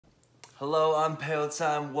Hello, I'm Pale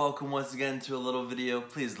Time. Welcome once again to a little video.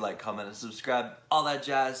 Please like, comment, and subscribe, all that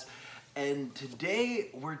jazz. And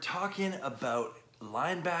today we're talking about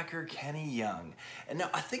linebacker Kenny Young. And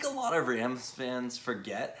now I think a lot of Rams fans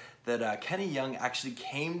forget that Kenny Young actually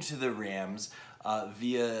came to the Rams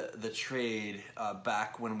via the trade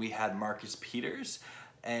back when we had Marcus Peters,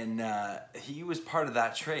 and he was part of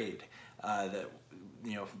that trade that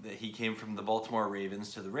he came from the Baltimore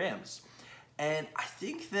Ravens to the Rams. And I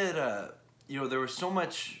think that, there was so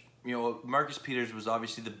much, Marcus Peters was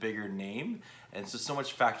obviously the bigger name, and so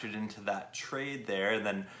much factored into that trade there. And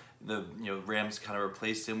then the, Rams kind of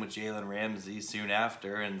replaced him with Jalen Ramsey soon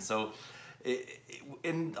after. And so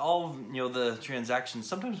in all, the transactions,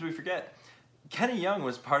 sometimes we forget Kenny Young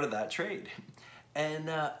was part of that trade.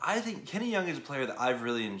 And I think Kenny Young is a player that I've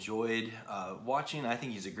really enjoyed watching. I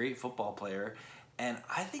think he's a great football player. And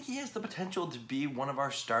I think he has the potential to be one of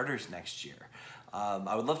our starters next year.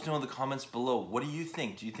 I would love to know in the comments below, what do you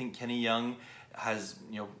think? Do you think Kenny Young has,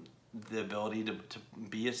 the ability to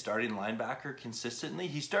be a starting linebacker consistently?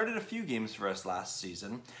 He started a few games for us last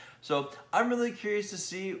season. So I'm really curious to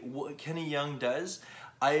see what Kenny Young does.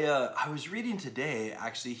 I was reading today,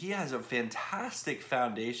 actually, he has a fantastic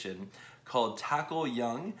foundation called Tackle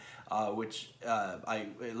Young, which I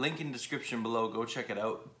link in the description below. Go check it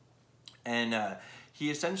out. And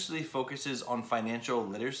he essentially focuses on financial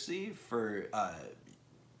literacy for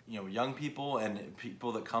young people and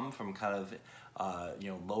people that come from kind of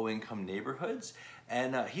low-income neighborhoods.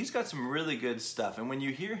 And he's got some really good stuff. And when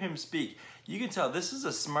you hear him speak, you can tell this is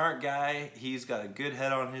a smart guy. He's got a good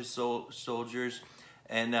head on his shoulders.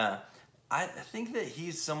 And I think that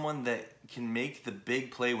he's someone that can make the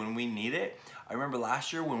big play when we need it. I remember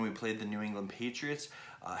last year when we played the New England Patriots,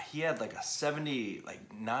 he had like a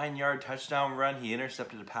 79-yard touchdown run. He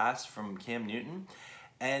intercepted a pass from Cam Newton,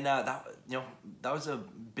 and that was a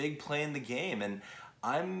big play in the game. And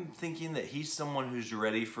I'm thinking that he's someone who's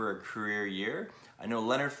ready for a career year. I know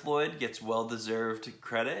Leonard Floyd gets well-deserved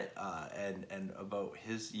credit and about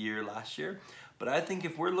his year last year, but I think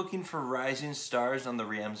if we're looking for rising stars on the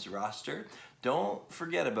Rams roster, don't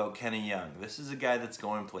forget about Kenny Young. This is a guy that's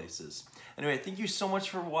going places. Anyway, thank you so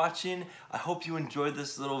much for watching. I hope you enjoyed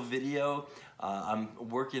this little video. I'm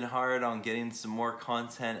working hard on getting some more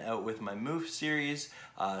content out with my Move series,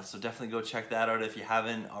 so definitely go check that out if you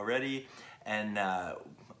haven't already. And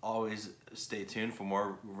always stay tuned for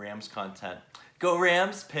more Rams content. Go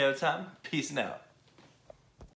Rams, Pale Time, peace and out.